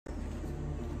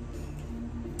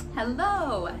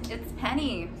Hello, it's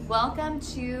Penny. Welcome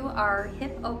to our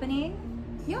hip opening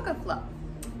yoga flow.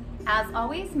 As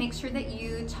always, make sure that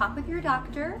you talk with your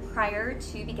doctor prior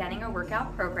to beginning a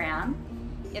workout program.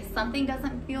 If something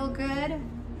doesn't feel good,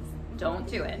 don't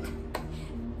do it.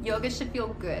 Yoga should feel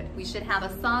good. We should have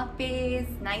a soft base,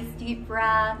 nice deep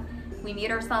breath. We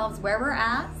meet ourselves where we're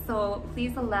at, so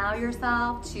please allow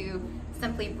yourself to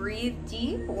simply breathe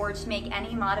deep or to make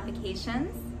any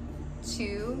modifications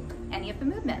to any of the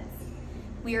movements.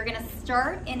 We are going to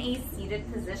start in a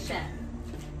seated position.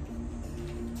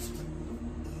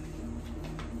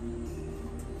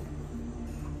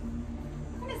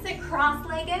 I'm going to sit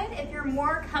cross-legged. If you're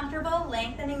more comfortable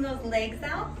lengthening those legs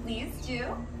out, please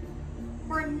do.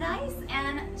 We're nice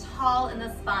and tall in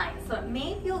the spine, so it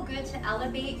may feel good to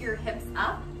elevate your hips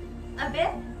up a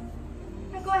bit.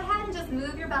 Now go ahead and just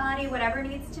move your body, whatever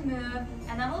needs to move,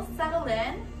 and then we'll settle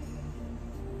in.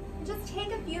 Just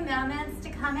take a few moments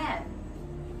to come in.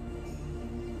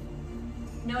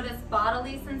 Notice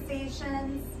bodily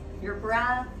sensations, your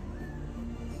breath,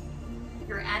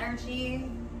 your energy,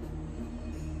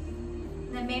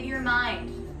 and then maybe your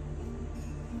mind.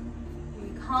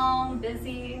 Be calm,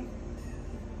 busy,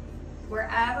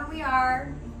 wherever we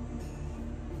are,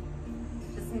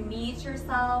 just meet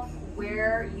yourself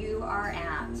where you are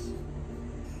at.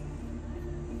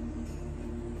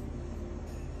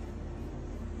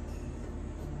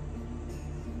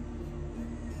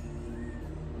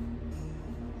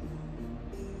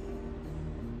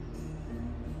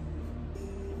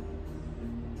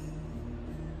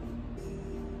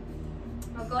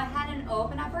 We'll go ahead and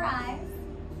open up our eyes.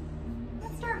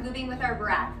 Let's start moving with our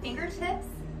breath. Fingertips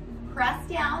press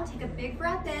down, take a big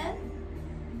breath in.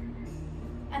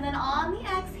 And then on the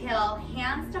exhale,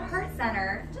 hands to heart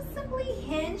center, just simply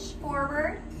hinge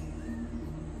forward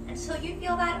until you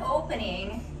feel that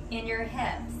opening in your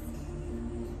hips.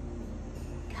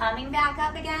 Coming back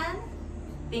up again,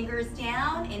 fingers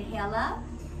down, inhale up.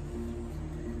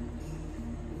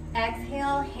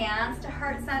 Exhale, hands to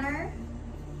heart center.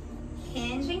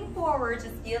 Hinging forward,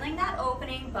 just feeling that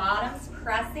opening, bottoms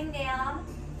pressing down.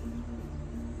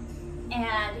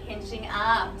 And hinging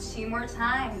up 2 more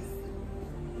times.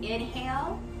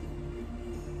 Inhale.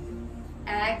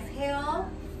 Exhale,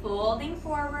 folding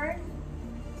forward.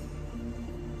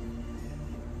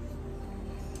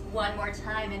 1 more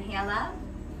time, inhale up.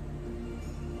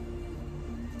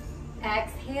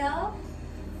 Exhale,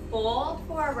 fold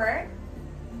forward.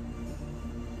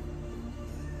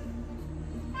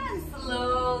 And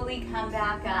slowly come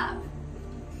back up.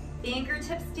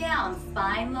 Fingertips down,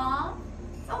 spine long.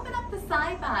 Open up the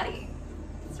side body.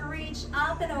 So reach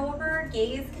up and over.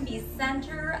 Gaze can be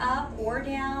center, up or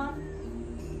down.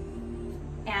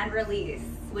 And release.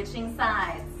 Switching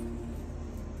sides.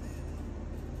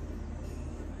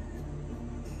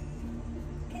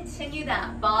 Continue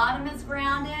that. Bottom is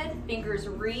grounded. Fingers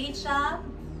reach up.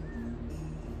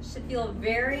 Should feel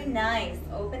very nice.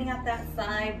 Opening up that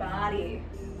side body.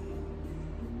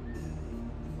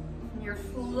 And you're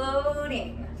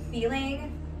floating.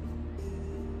 Feeling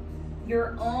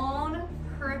your own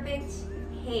perfect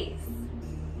pace.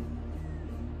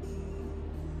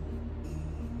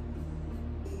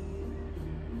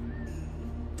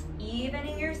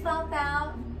 Evening yourself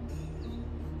out.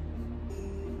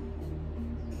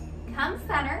 Come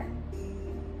center.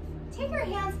 Take your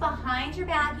hands behind your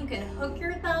back. You can hook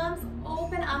your thumbs,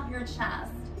 open up your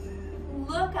chest.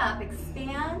 Look up,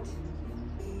 expand.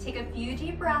 Take a few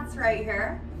deep breaths right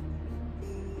here.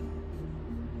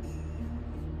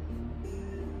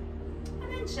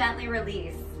 Gently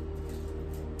release.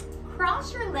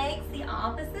 Cross your legs the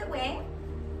opposite way.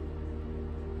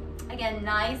 Again,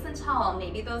 nice and tall.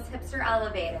 Maybe those hips are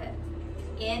elevated.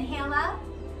 Inhale up.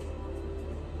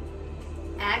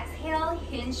 Exhale,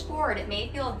 hinge forward. It may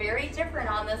feel very different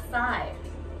on this side.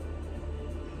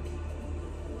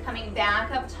 Coming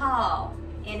back up tall.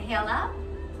 Inhale up.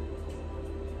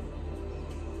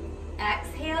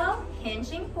 Exhale,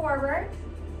 hinging forward.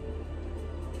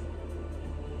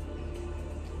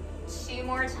 2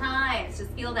 more times.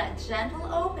 Just feel that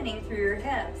gentle opening through your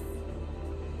hips.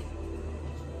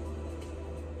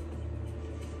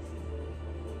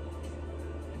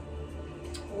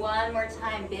 One more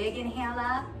time. Big inhale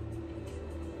up.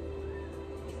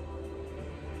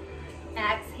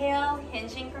 Exhale,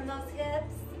 hinging from those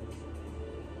hips.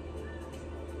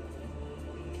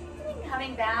 And then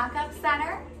coming back up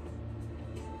center.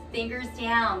 Fingers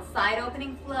down, side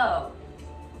opening flow.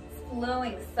 It's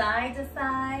flowing side to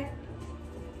side.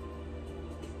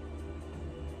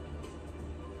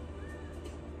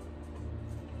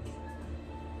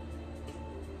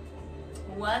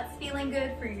 What's feeling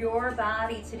good for your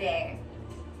body today?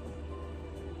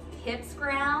 hips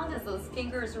ground as those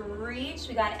fingers reach.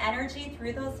 We got energy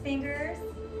through those fingers.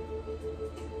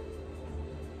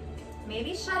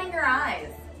 Maybe shutting your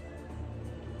eyes.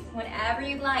 Whenever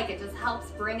you'd like, it just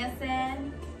helps bring us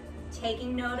in,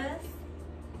 taking notice.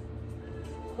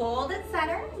 Hold at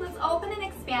center. Let's open and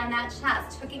expand that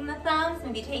chest. Hooking the thumbs,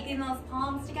 maybe taking those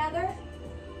palms together.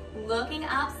 Looking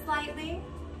up slightly.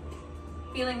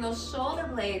 Feeling those shoulder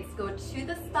blades go to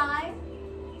the spine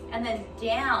and then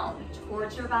down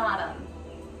towards your bottom.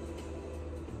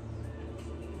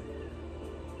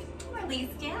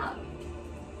 Release down.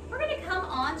 We're going to come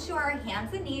onto our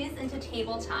hands and knees into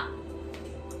tabletop.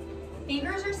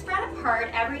 Fingers are spread apart,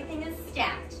 everything is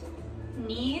stacked.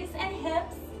 Knees and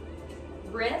hips,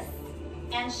 wrists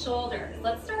and shoulders.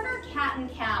 Let's start our cat and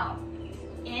cow.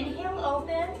 Inhale,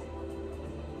 open.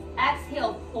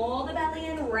 Exhale, pull the belly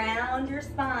in, round your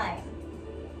spine.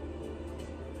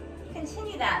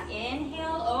 Continue that.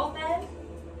 Inhale, open.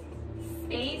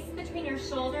 Space between your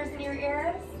shoulders and your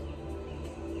ears.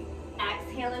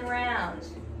 Exhale and round.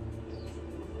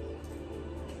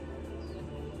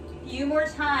 Few more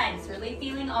times, really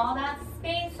feeling all that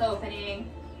space opening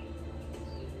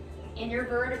in your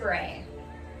vertebrae.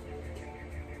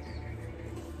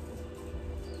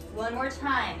 One more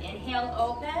time. Inhale,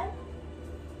 open.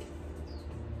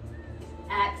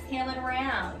 Exhale and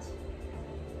round.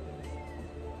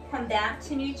 Come back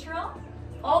to neutral.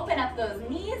 Open up those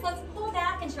knees. Let's pull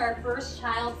back into our first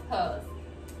child's pose.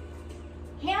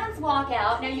 Hands walk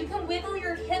out. Now you can wiggle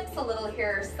your hips a little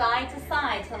here, side to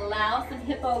side, to allow some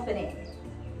hip opening.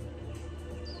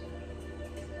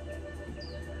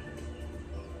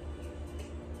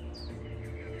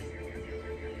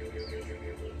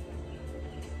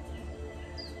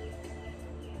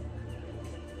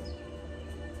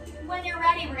 When you're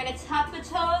ready, we're going to tuck the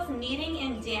toes, kneading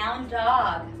in down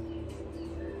dog.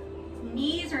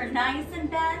 Knees are nice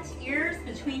and bent, ears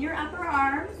between your upper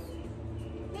arms.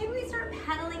 Maybe we start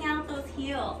pedaling out those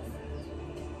heels.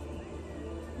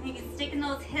 Maybe sticking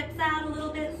those hips out a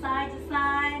little bit side to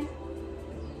side.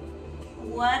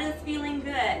 What is feeling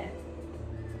good?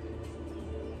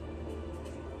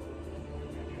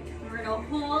 We're going to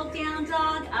hold down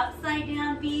dog, upside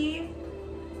down V.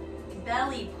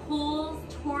 Belly pulls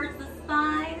towards the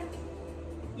spine.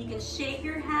 You can shake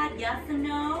your head, yes and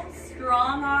no.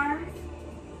 Strong arms.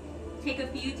 Take a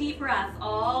few deep breaths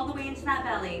all the way into that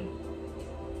belly.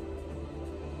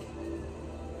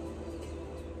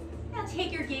 Now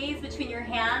take your gaze between your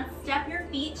hands. Step your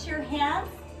feet to your hands.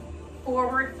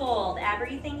 Forward fold.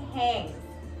 Everything hangs.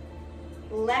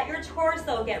 Let your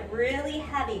torso get really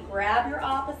heavy. Grab your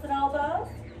opposite elbows.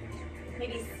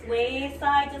 Maybe sway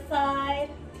side to side.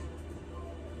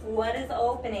 What is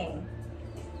opening?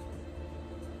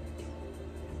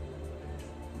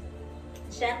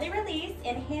 Gently release.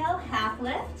 Inhale, half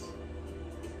lift.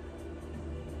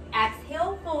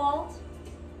 Exhale, fold.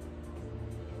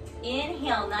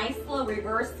 Inhale, nice slow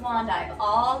reverse swan dive.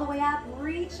 All the way up,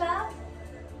 reach up.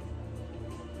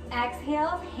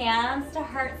 Exhale, hands to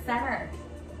heart center.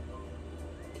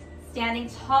 Standing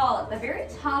tall at the very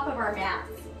top of our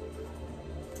mats.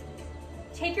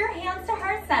 Take your hands to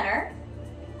heart center.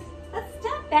 Let's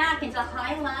step back into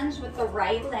high lunge with the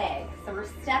right leg. So we're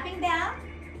stepping back,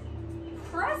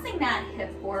 pressing that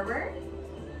hip forward,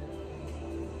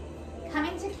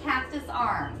 coming to cactus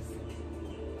arms,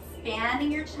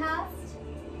 expanding your chest,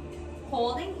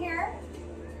 holding here,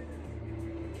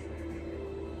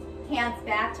 hands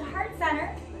back to heart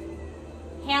center,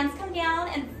 hands come down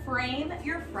and frame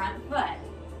your front foot.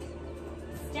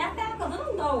 Step back a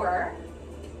little lower.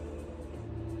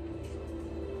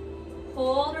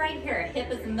 Hold right here.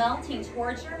 Hip is melting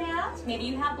towards your mat. Maybe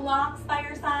you have blocks by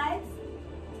your sides.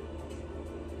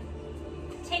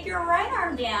 Take your right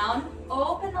arm down.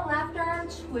 Open the left arm,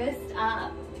 twist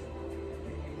up.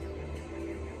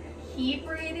 Keep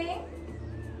breathing.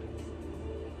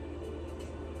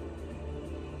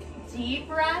 Deep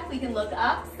breath. We can look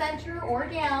up, center, or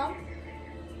down.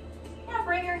 Now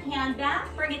bring your hand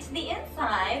back. Bring it to the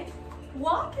inside.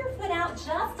 Walk your foot out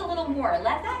just a little more.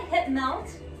 Let that hip melt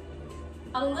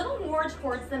a little more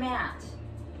towards the mat.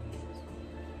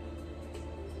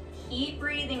 Keep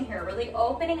breathing here, really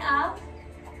opening up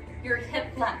your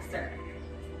hip flexor.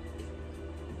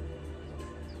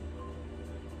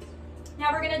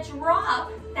 Now we're going to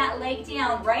drop that leg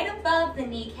down right above the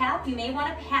kneecap. You may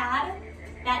want to pad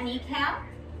that kneecap.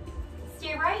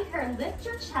 Stay right here, lift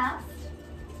your chest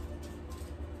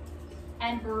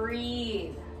and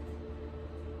breathe.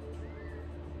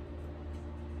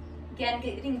 Again,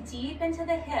 getting deep into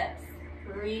the hips.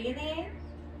 Breathing.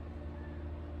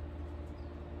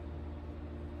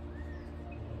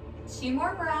 2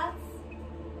 more breaths.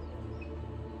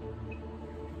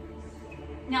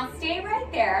 Now stay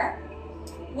right there.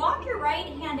 Walk your right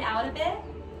hand out a bit.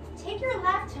 Take your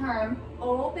left arm,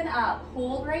 open up,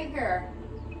 hold right here.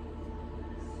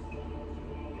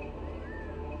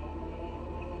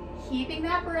 Keeping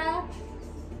that breath.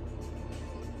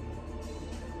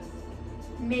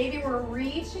 Maybe we're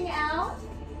reaching out,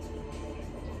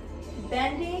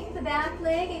 bending the back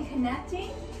leg and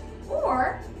connecting,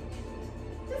 or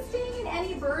just staying in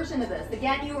any version of this.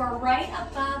 Again, you are right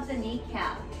above the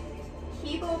kneecap.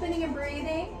 Keep opening and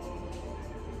breathing.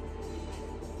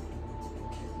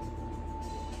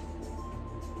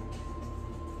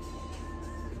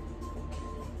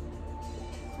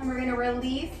 And we're going to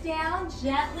release down,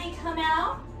 gently come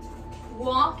out,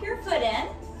 walk your foot in,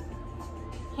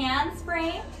 hands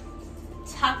frame,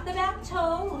 tuck the back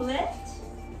toe, lift.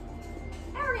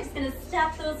 And we're just going to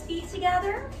step those feet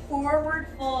together, forward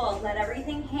fold, let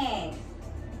everything hang.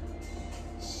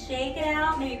 Shake it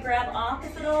out, maybe grab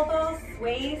opposite elbows,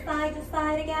 sway side to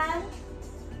side again.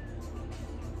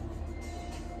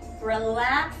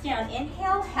 Relax down,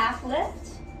 inhale, half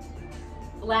lift,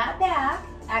 flat back,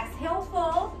 exhale,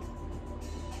 fold.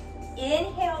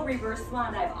 Inhale, reverse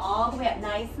swan dive all the way up,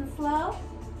 nice and slow.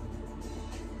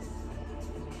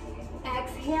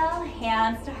 Exhale,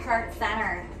 hands to heart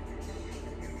center.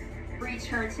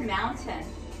 Return to mountain.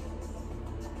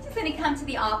 Just going to come to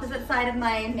the opposite side of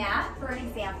my mat for an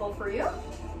example for you.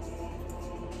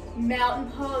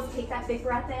 Mountain pose, take that big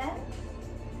breath in.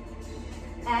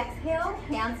 Exhale,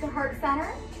 hands to heart center.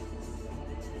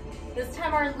 This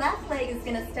time our left leg is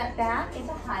going to step back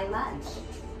into high lunge.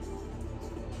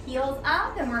 Heels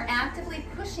up, and we're actively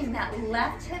pushing that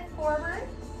left hip forward.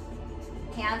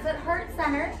 Hands at heart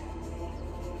center.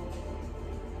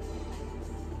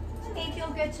 It may feel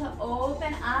good to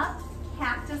open up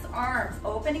cactus arms,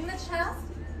 opening the chest,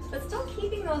 but still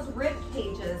keeping those rib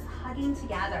cages hugging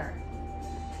together.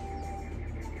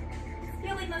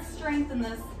 Feeling the strength in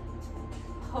this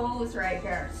pose right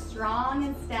here, strong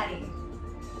and steady.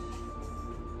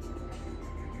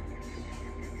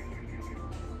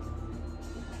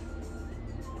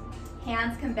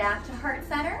 Hands come back to heart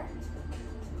center.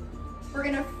 We're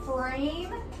going to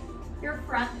frame your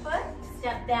front foot,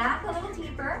 step back a little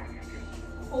deeper.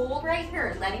 Hold right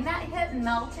here, letting that hip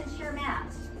melt into your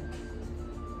mat.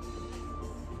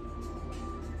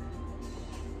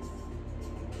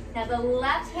 Now the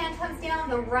left hand comes down,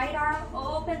 the right arm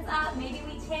opens up. Maybe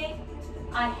we take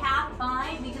a half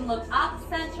bind. We can look up,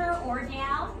 center, or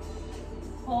down.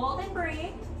 Hold and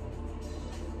breathe.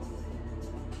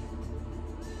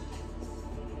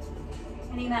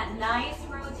 Getting that nice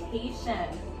rotation.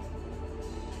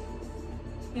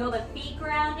 Feel the feet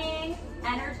grounding,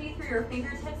 energy through your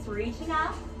fingertips reaching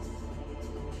up.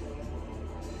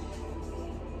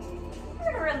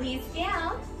 We're going to release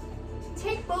down.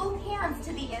 Take both hands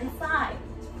to the inside.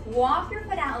 Walk your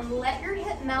foot out and let your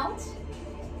hip melt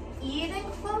even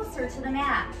closer to the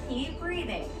mat. Keep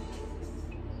breathing.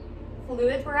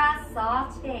 Fluid breath,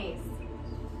 soft face.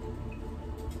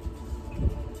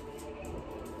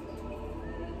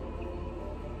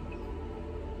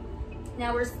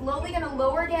 Now we're slowly going to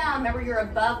lower down. Remember, you're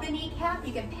above the kneecap.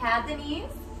 You can pad the knees.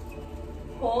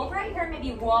 Hold right here,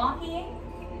 maybe walking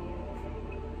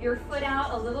your foot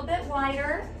out a little bit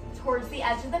wider towards the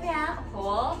edge of the mat.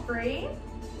 Hold, breathe.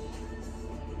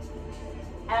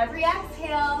 Every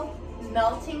exhale,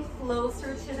 melting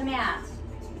closer to the mat.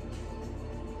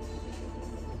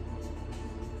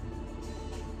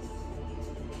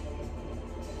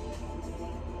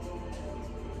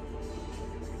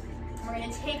 We're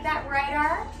going to take that right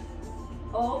arm,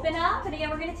 open up, and again,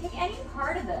 we're going to take any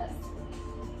part of this.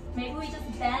 Maybe we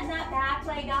just bend that back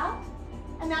leg up,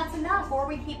 and that's enough, or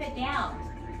we keep it down.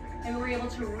 Maybe we're able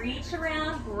to reach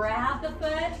around, grab the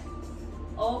foot,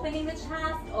 opening the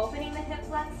chest, opening the hip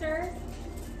flexors.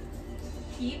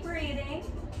 Keep breathing.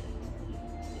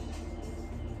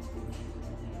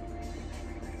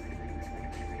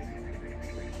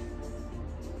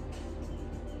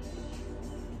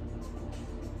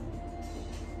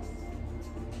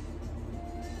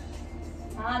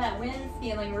 Ah, that wind's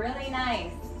feeling really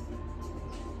nice.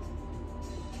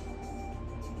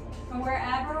 And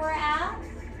wherever we're at,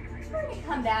 we're going to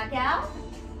come back out.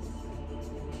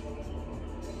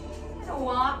 We're going to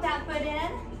walk that foot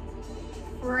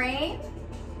in, frame,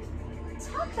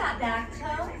 tuck that back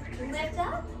toe, lift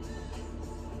up.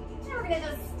 Now we're going to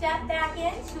just step back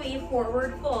into a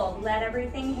forward fold. Let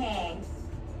everything hang.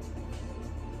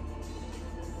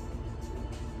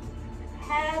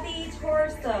 Heavy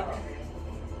torso.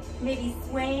 Maybe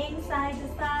swaying side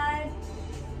to side.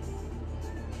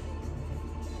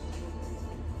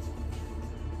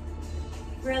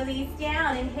 Release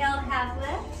down, inhale, half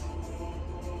lift.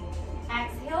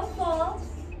 Exhale, fold.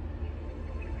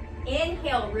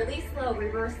 Inhale, really slow,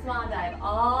 reverse swan dive.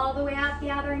 All the way up,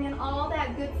 gathering in all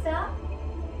that good stuff.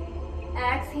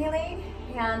 Exhaling,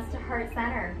 hands to heart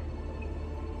center.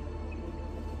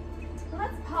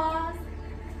 Let's pause.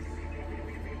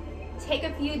 Take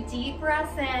a few deep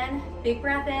breaths in, big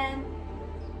breath in.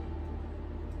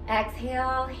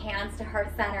 Exhale, hands to heart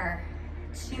center.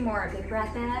 2 more, big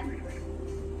breath in.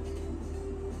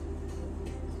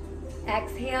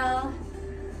 Exhale.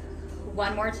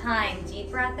 1 more time,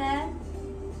 deep breath in.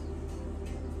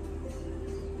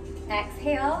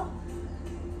 Exhale.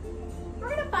 We're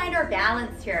gonna find our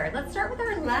balance here. Let's start with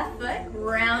our left foot,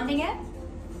 grounding it.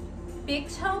 Big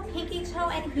toe, pinky toe,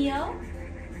 and heel.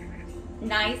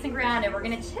 Nice and grounded. We're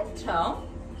gonna tiptoe.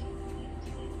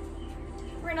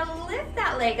 We're gonna lift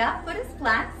that leg up, foot is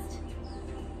flexed.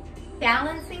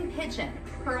 Balancing pigeon,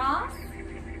 cross,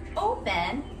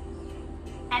 open,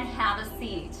 and have a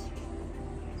seat.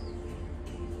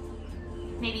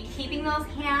 Maybe keeping those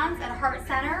hands at heart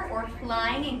center or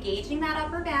flying, engaging that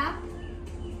upper back.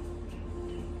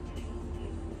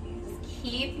 Just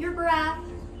keep your breath.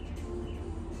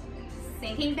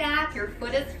 Sinking back, your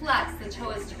foot is flexed, the toe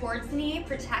is towards the knee,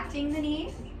 protecting the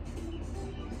knee.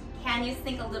 Can you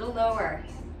sink a little lower?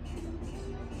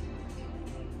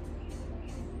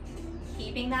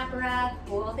 Keeping that breath,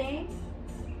 holding.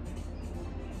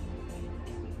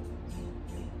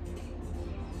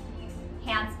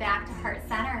 Hands back to heart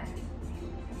center.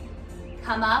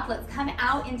 Come up, let's come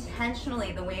out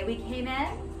intentionally the way we came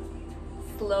in.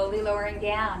 Slowly lowering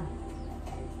down.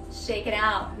 Shake it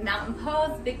out. Mountain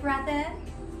pose, big breath in.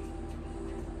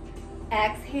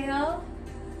 Exhale.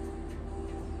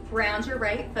 Ground your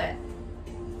right foot.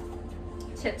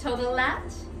 Tiptoe to the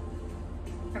left.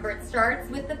 Remember, it starts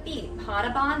with the feet.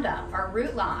 Pada Bandha, our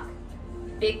root lock.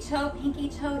 Big toe, pinky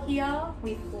toe, heel.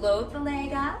 We float the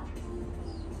leg up.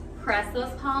 Press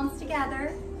those palms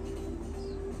together.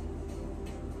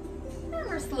 And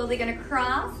we're slowly gonna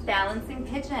cross, balancing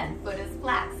pigeon. Foot is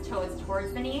flexed, toe is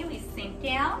towards the knee. We sink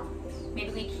down.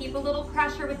 Maybe we keep a little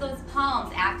pressure with those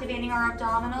palms, activating our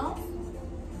abdominals.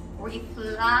 We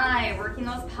fly, working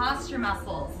those posture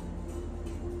muscles.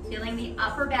 Feeling the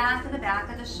upper back and the back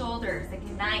of the shoulders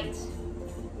ignite.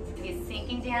 Maybe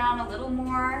sinking down a little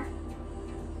more.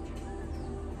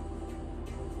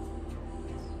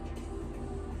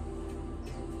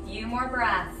 Few more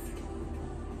breaths.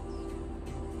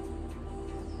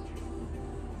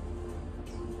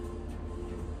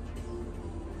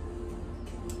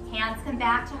 Hands come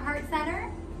back to heart center.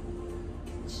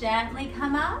 Gently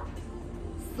come up.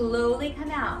 Slowly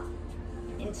come out.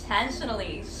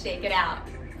 Intentionally shake it out.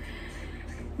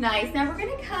 Nice. Now we're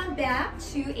going to come back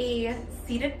to a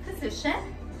seated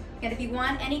position. And if you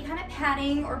want any kind of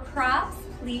padding or props,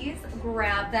 please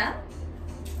grab them.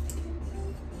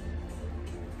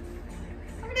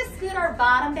 We're going to scoot our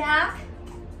bottom back.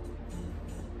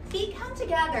 Feet come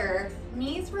together,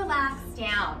 knees relax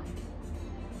down.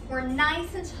 We're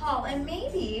nice and tall, and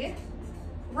maybe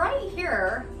right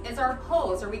here is our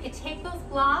pose, or we could take those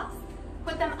blocks,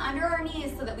 put them under our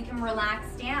knees so that we can relax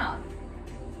down.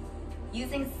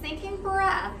 Using sinking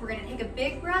breath, we're gonna take a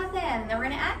big breath in, and then we're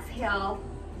gonna exhale,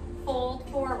 fold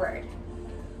forward.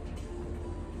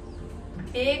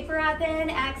 Big breath in,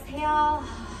 exhale,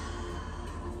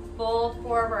 fold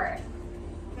forward.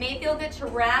 May feel good to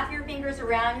wrap your fingers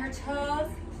around your toes,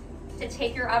 to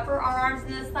take your upper arms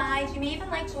to the sides. You may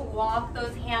even like to walk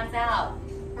those hands out.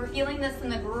 We're feeling this in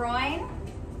the groin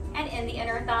and in the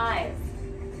inner thighs.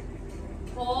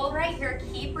 Hold right here,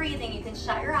 keep breathing. You can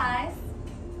shut your eyes.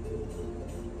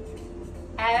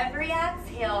 Every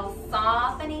exhale,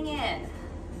 softening in.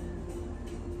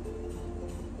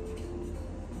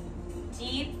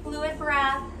 Deep fluid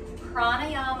breath,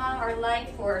 pranayama, our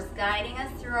life force, guiding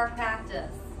us through our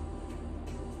practice.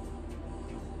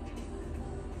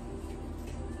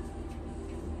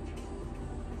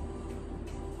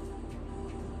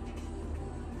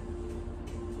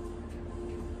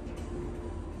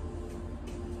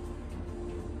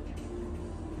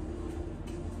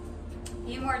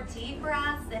 A few more deep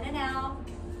breaths in and out.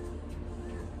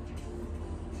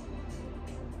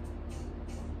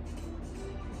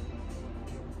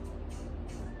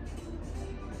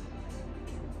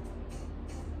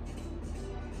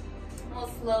 We'll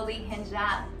slowly hinge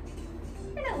up.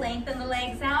 We're gonna lengthen the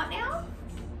legs out now.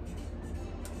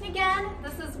 And again,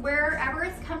 this is wherever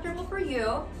it's comfortable for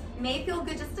you. It may feel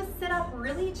good just to sit up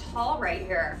really tall right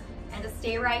here and to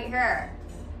stay right here.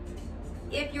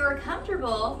 If you're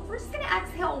comfortable, we're just gonna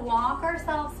exhale, walk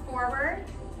ourselves forward,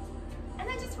 and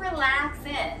then just relax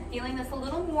in, feeling this a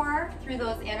little more through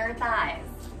those inner thighs.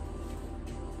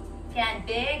 Again,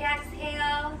 big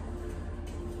exhale.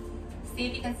 See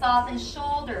if you can soften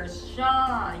shoulders,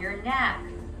 jaw, your neck.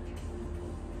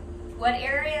 What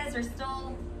areas are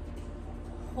still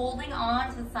holding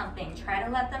on to something? Try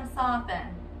to let them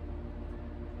soften.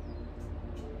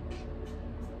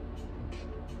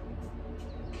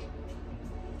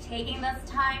 Taking this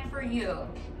time for you,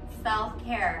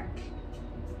 self-care.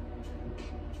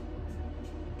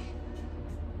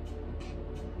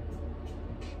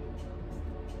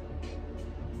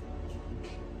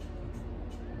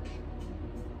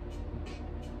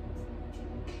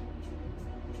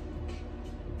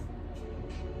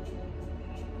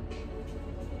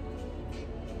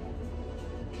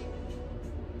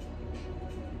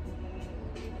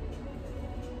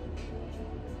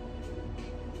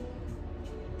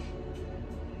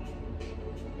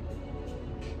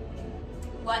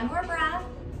 One more breath.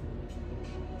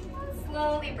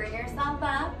 Slowly bring yourself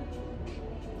up.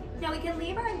 Now we can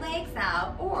leave our legs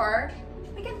out, or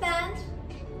we can bend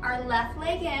our left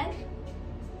leg in,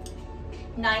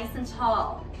 nice and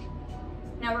tall.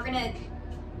 Now we're gonna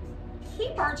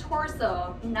keep our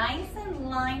torso nice and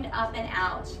lined up and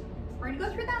out. We're gonna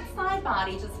go through that side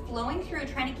body, just flowing through,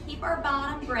 trying to keep our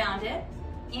bottom grounded.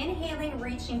 Inhaling,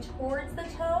 reaching towards the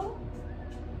toe,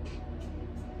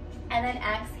 and then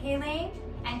exhaling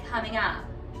and coming up.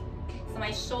 So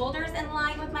my shoulders in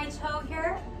line with my toe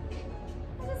here,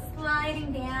 and just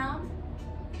sliding down,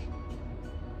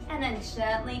 and then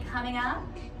gently coming up.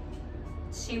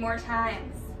 2 more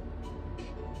times.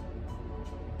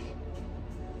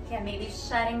 Again, maybe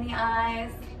shutting the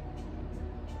eyes.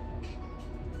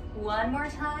 1 more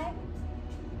time,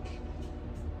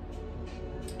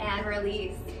 and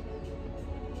release.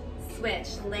 Switch,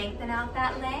 lengthen out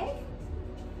that leg.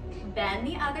 Bend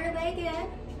the other leg in,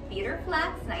 feet are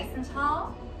flexed, nice and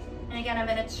tall. And again, I'm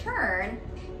gonna turn,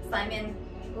 so I'm in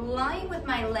line with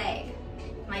my leg.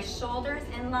 My shoulders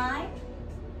in line.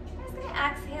 I'm just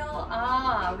gonna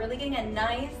exhale, really getting a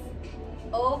nice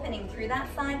opening through that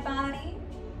side body.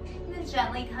 And then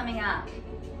gently coming up.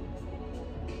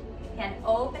 Again,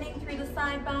 opening through the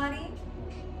side body.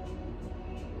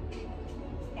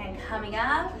 And coming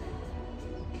up.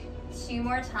 2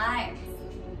 more times.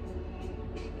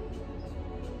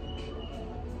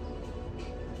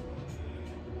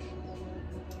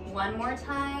 One more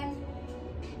time.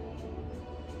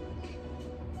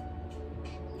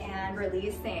 And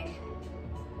releasing.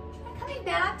 And coming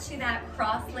back to that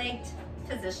cross-legged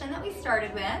position that we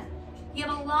started with. You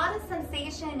have a lot of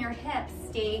sensation in your hips.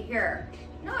 Stay here.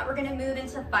 If not, we're gonna move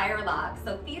into fire lock.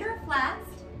 So feet are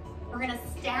flexed. We're gonna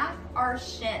stack our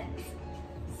shins.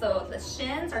 So the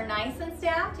shins are nice and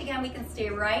stacked. Again, we can stay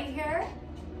right here.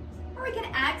 Or we can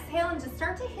exhale and just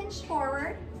start to hinge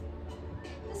forward.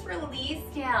 Just release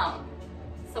down.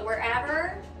 So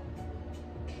wherever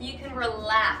you can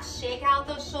relax, shake out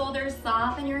those shoulders,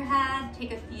 soften your head,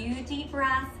 take a few deep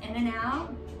breaths in and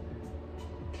out.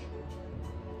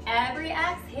 Every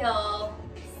exhale,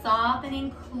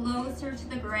 softening closer to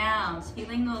the ground,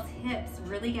 feeling those hips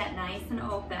really get nice and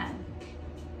open.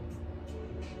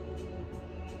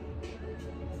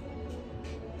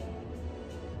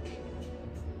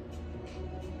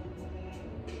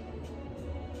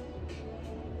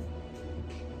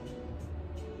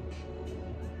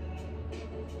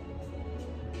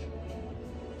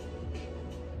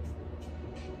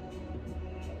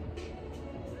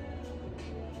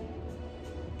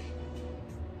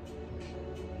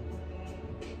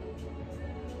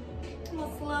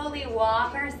 We'll slowly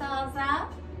walk ourselves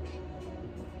up.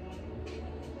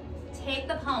 Take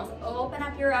the palms, open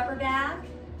up your upper back,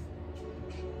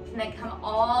 and then come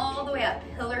all the way up,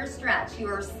 pillar stretch. You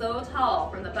are so tall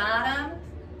from the bottom,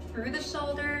 through the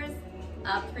shoulders,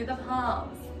 up through the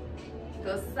palms.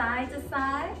 Go side to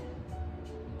side.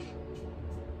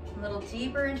 A little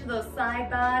deeper into those side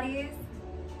bodies.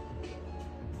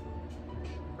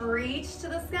 Reach to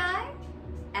the sky,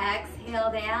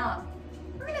 exhale down.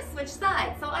 We're gonna switch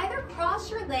sides. So either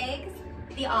cross your legs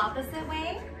the opposite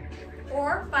way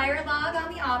or fire log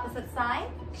on the opposite side.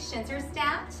 Shins are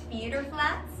stacked, feet are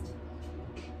flexed.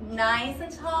 Nice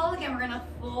and tall. Again, we're gonna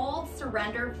fold,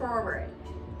 surrender forward.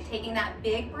 Taking that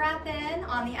big breath in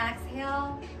on the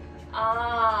exhale.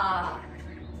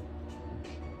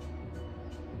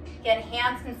 Again,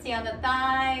 hands can stay on the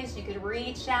thighs. You could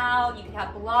reach out. You could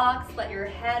have blocks. Let your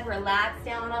head relax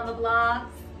down on the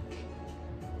blocks.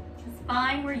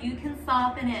 Find where you can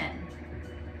soften in.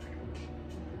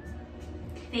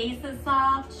 Face is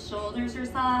soft, shoulders are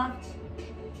soft.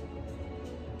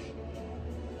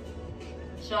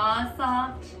 Jaw is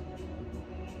soft.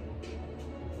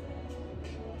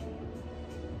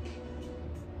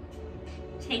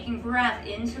 Taking breath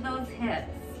into those hips.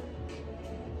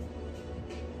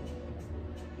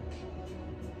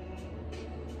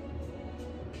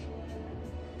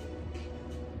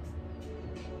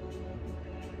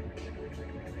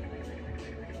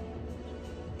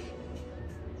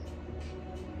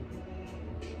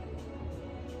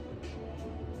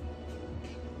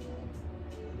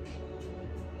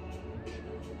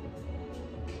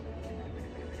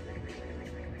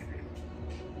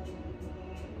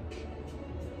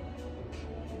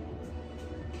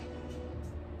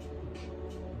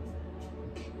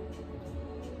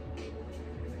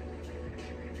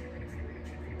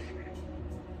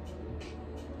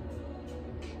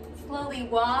 Slowly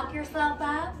walk yourself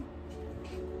up,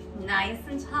 nice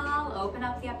and tall. Open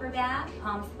up the upper back,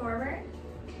 palms forward.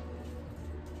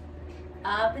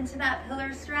 Up into that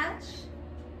pillar stretch,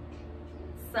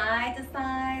 side to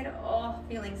side. Oh,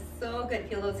 feeling so good.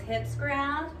 Feel those hips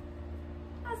ground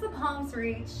as the palms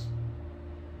reach.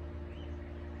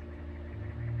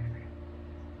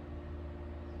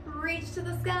 Reach to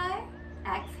the sky,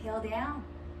 exhale down.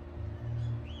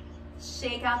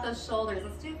 Shake out those shoulders.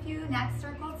 Let's do a few neck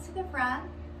circles to the front.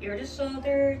 Ear to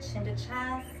shoulder, chin to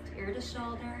chest, ear to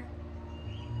shoulder.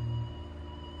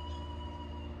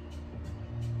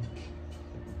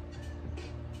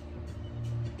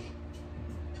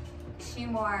 Two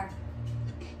more.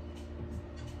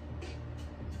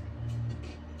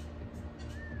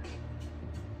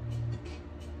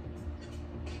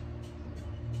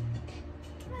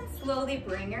 And slowly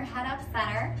bring your head up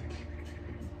center.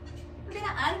 We're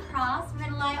gonna uncross, we're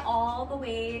gonna lie all the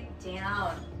way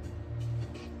down.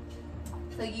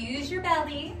 So use your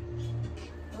belly,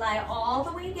 lie all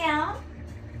the way down.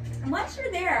 And once you're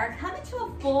there, come into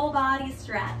a full body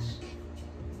stretch.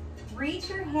 Reach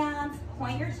your hands,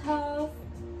 point your toes.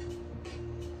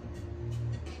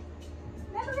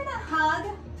 Then we're gonna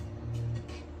hug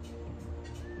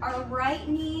our right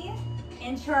knee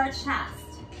into our chest.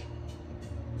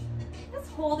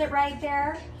 Hold it right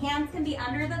there. Hands can be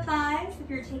under the thighs if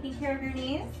you're taking care of your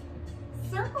knees.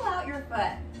 Circle out your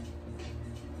foot.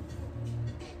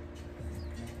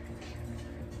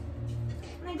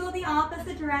 And then go the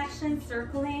opposite direction,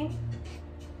 circling.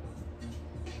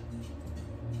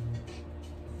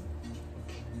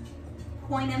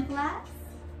 Point and flex.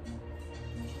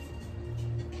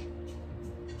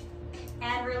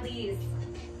 And release.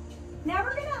 Now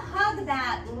we're gonna hug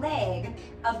that leg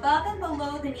above and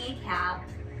below the kneecap,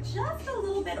 just a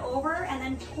little bit over and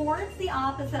then towards the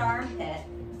opposite armpit.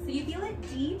 So you feel it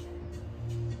deep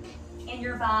in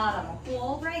your bottom.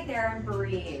 Hold right there and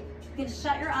breathe. You can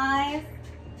shut your eyes.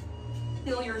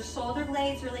 Feel your shoulder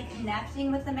blades really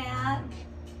connecting with the mat.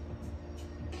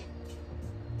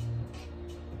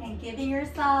 And giving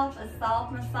yourself a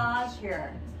self massage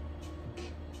here.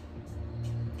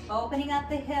 Opening up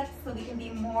the hips so we can be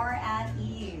more at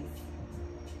ease.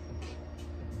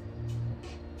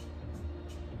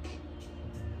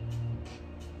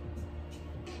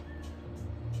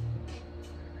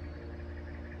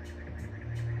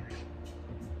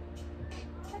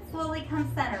 And slowly come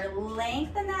center.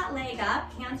 Lengthen that leg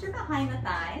up. Hands are behind the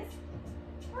thighs.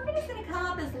 We're just going to come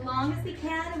up as long as we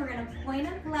can, and we're going to point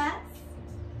and flex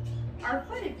our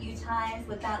foot a few times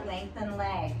with that lengthened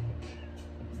leg.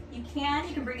 You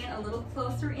can bring it a little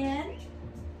closer in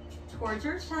towards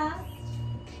your chest.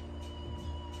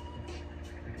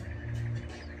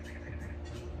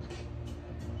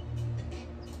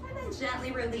 And then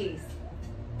gently release.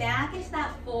 Back into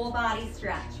that full body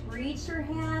stretch. Reach your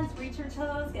hands, reach your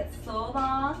toes, get so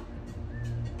long.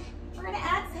 We're gonna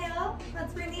exhale.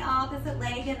 Let's bring the opposite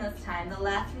leg in this time, the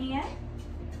left knee in.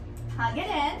 Hug it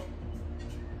in.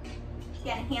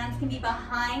 Again, hands can be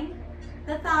behind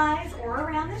the thighs or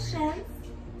around the shins.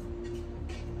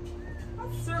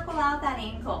 Let's circle out that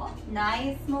ankle.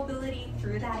 Nice mobility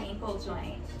through that ankle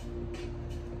joint.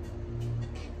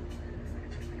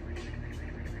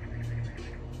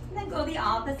 And then go the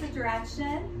opposite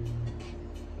direction.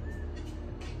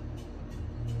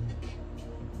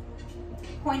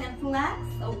 Point and flex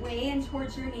away and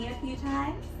towards your knee a few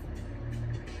times.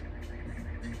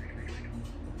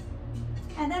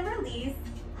 And then release.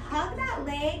 Hug that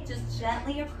leg just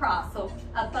gently across, so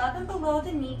above and below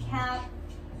the kneecap.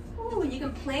 Ooh, you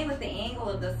can play with the angle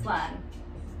of this one.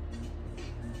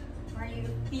 Where you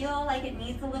feel like it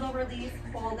needs a little release,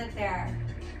 hold it there.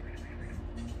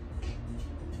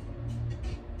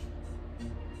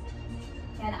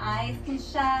 And eyes can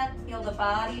shut, feel the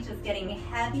body just getting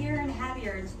heavier and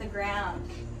heavier into the ground.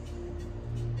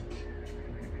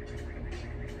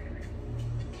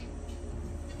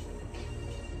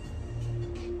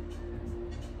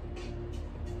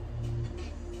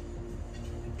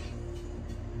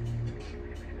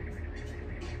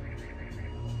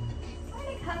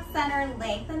 center,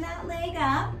 lengthen that leg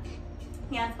up.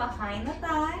 Hands behind the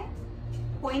thigh.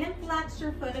 Point and flex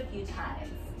your foot a few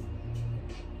times.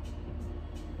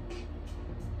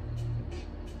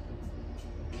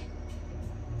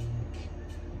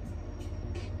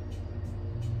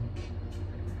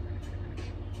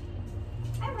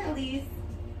 And release.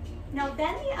 Now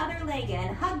bend the other leg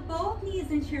in. Hug both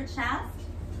knees into your chest.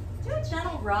 Do a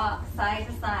gentle rock side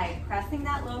to side, pressing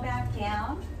that low back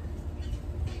down.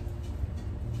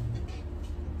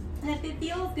 And if it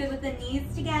feels good with the knees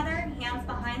together, hands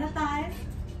behind the thighs,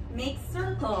 make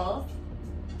circles,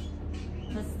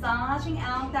 massaging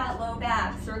out that low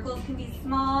back. Circles can be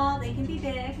small, they can be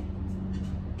big.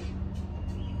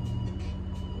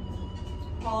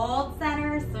 Hold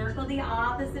center, circle the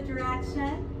opposite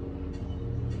direction.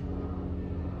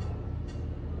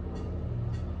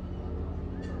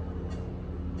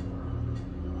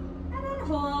 And then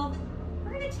hold.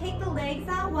 We're going to take the legs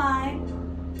out wide.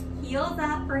 Heels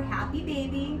up for happy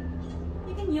baby.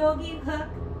 You can yogi hook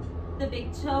the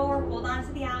big toe or hold on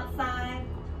to the outside.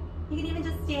 You can even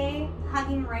just stay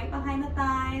hugging right behind the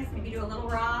thighs. Maybe do a little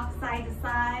rock side to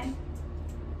side.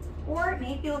 Or it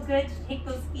may feel good to take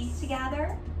those feet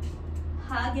together.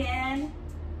 Hug in.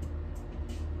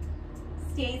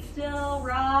 Stay still,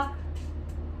 rock.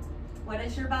 What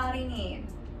does your body need?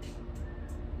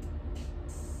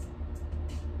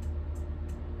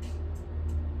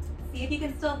 See if you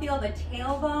can still feel the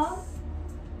tailbone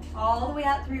all the way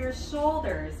up through your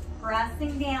shoulders,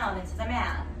 pressing down into the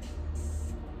mat.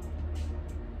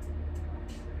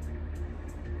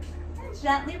 And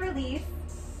gently release.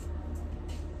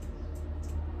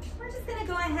 We're just going to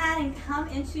go ahead and come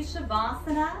into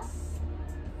Shavasana.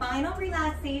 Final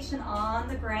relaxation on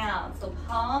the ground. So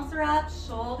palms are up,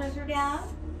 shoulders are down.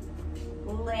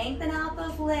 Lengthen out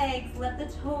those legs, let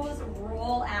the toes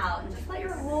roll out, and just let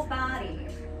your whole body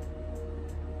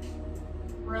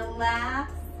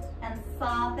relax and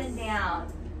soften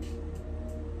down.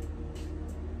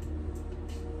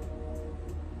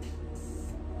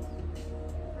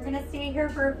 We're going to stay here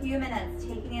for a few minutes,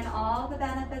 taking in all the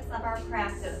benefits of our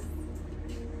practice.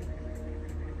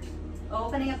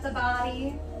 Opening up the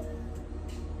body,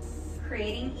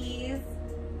 creating ease.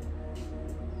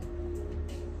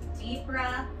 Deep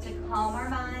breath to calm our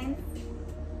minds,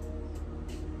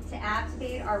 to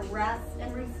activate our rest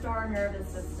and restore nervous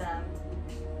system.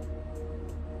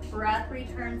 Breath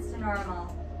returns to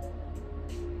normal.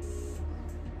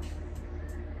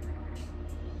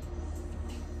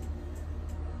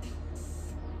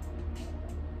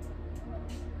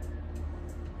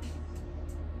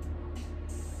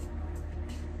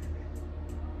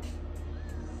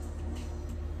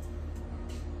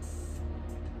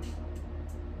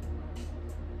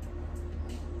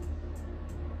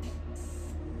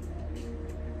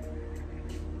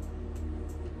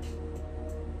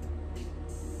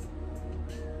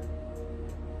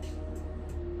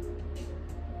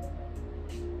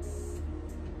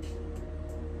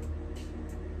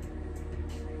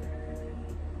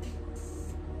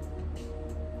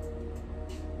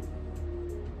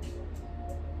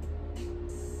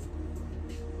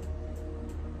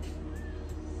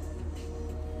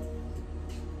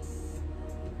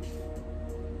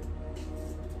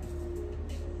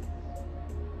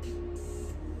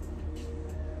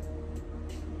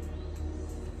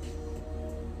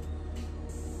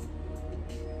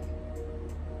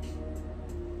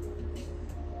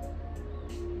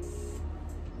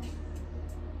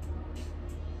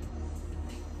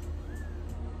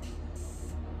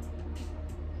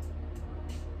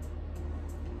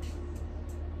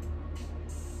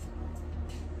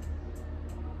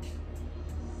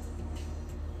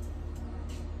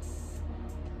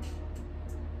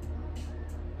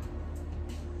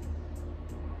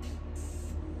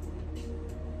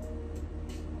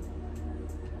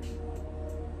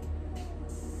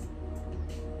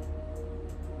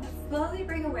 Slowly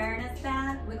bring awareness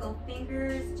back, wiggle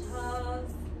fingers, toes.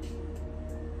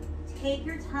 Take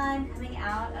your time coming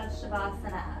out of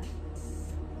Shavasana.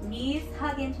 Knees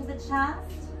hug into the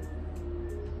chest.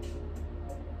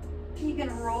 You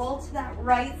can roll to that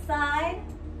right side.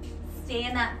 Stay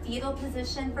in that fetal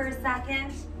position for a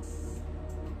second.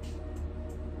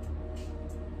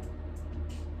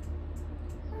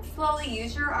 And slowly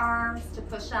use your arms to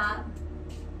push up.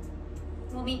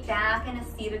 We'll meet back in a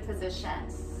seated position.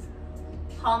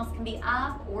 Palms can be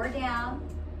up or down.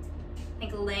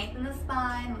 Think lengthen the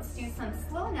spine. Let's do some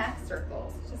slow neck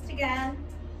circles. Just again,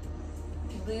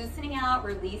 loosening out,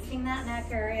 releasing that neck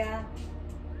area.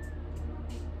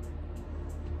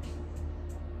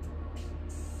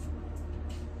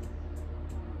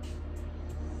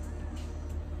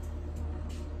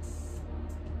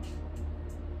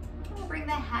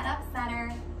 head up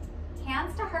center,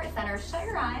 hands to heart center. Shut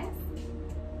your eyes.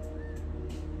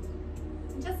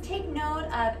 Just take note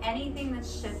of anything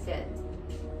that's shifted.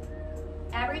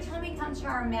 Every time we come to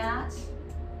our mat,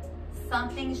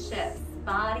 something shifts.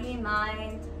 Body,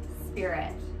 mind,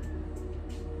 spirit.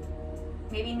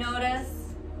 Maybe notice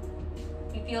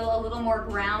you feel a little more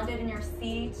grounded in your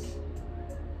seat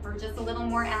or just a little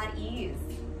more at ease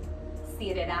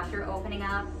seated after opening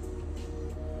up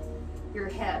your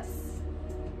hips.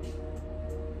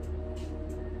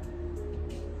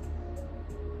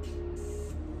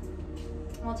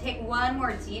 We'll take one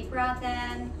more deep breath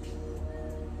in.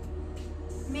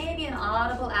 Maybe an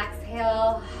audible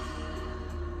exhale.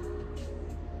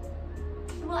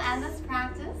 We'll end this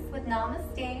practice with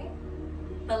namaste.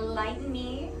 The light in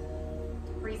me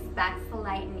respects the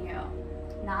light in you.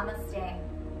 Namaste.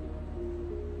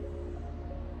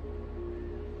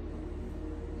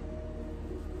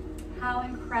 How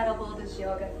incredible does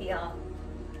yoga feel?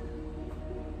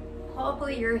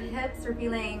 Hopefully your hips are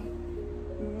feeling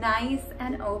nice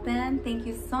and open. Thank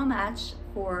you so much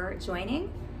for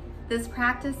joining. This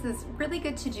practice is really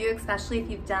good to do, especially if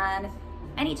you've done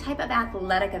any type of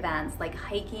athletic events like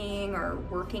hiking or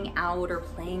working out or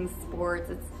playing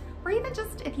sports. Or even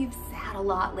just if you've sat a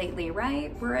lot lately,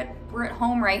 right? We're at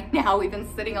home right now. We've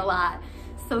been sitting a lot.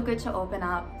 So good to open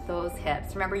up those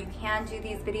hips. Remember, you can do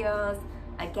these videos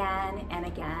again and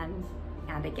again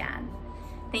and again.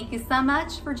 Thank you so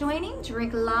much for joining.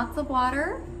 Drink lots of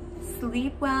water,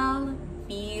 sleep well,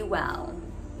 be well.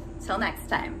 Till next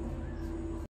time.